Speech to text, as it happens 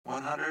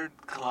100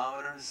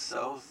 kilometers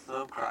south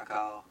of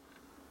Krakow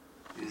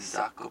is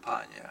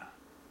Zakopane.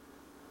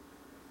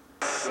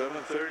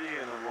 7:30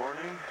 in the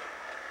morning,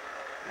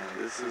 and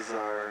this is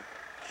our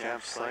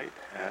campsite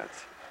at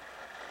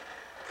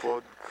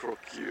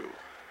Zakopane.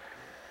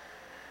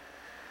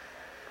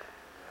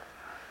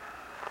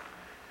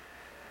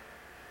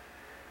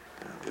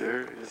 And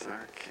there is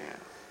our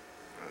camp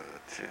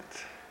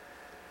tent.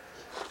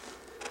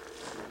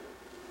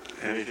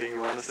 Anything you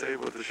want to say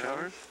about the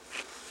showers?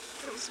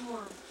 It was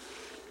warm.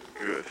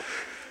 Good.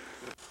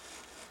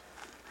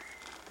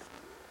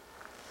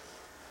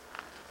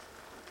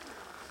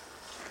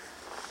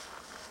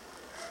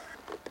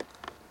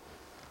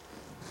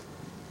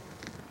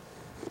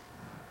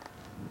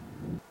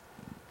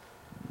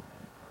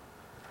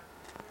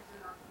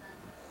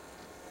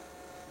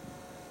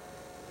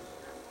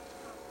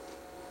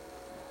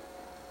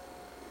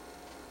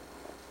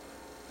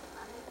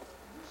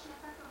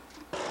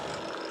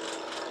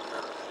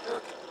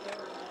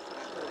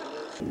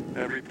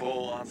 Every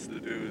pole wants to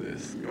do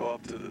this, go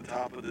up to the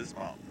top of this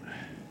mountain.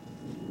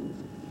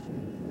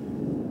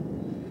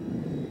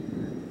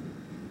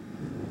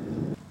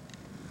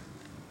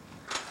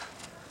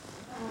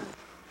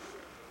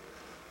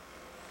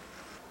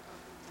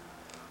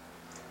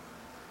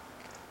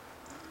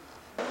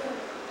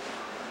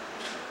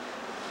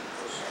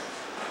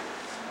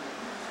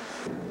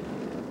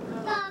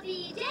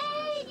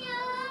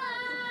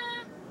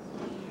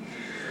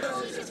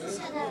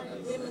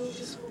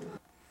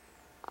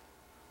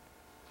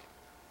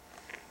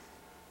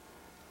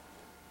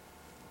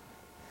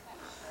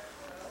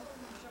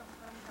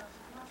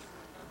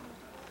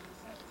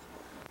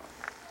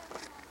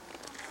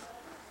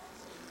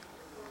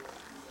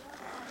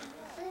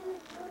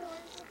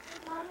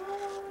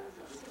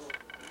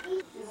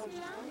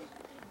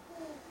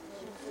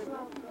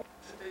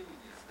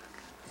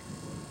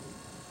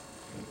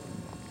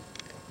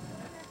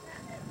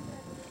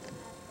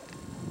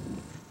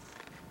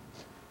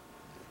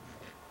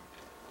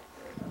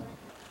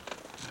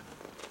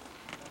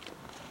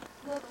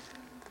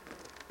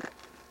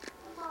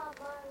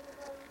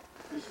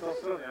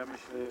 Ja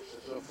myślę jeszcze,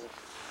 że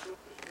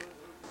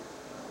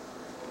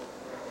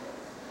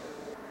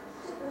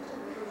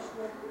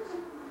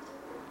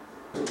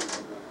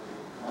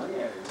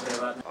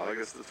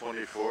August the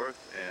 24th,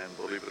 and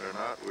believe it or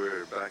not,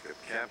 we're back at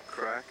Camp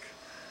Krak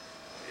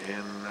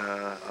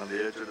on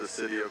the edge of the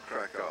city of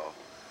Krakow.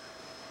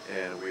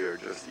 And we are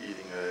just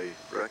eating a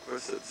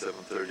breakfast at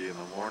 7:30 in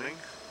the morning.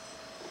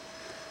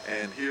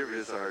 And here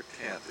is our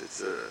tent.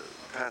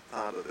 Pat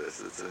thought of this.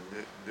 It's a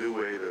new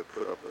way to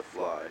put up the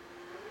fly.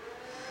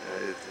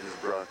 It has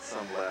brought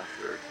some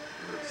laughter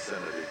in the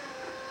vicinity.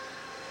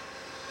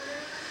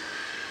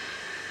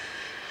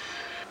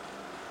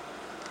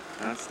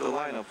 That's the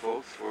lineup,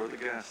 folks, for the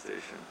gas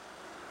station.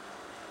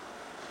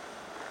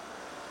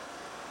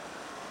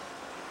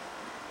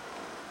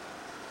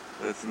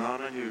 That's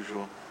not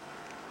unusual.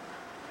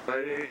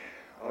 Friday,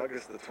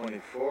 August the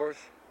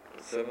 24th,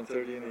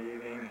 7:30 in the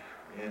evening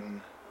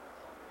in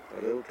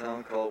a little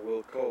town called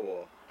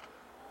Wilkowo,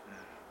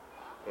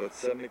 about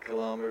 70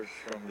 kilometers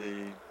from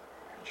the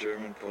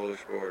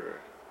German-Polish border.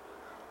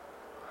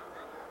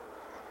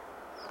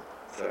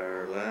 It's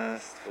our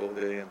last full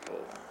day in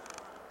Poland.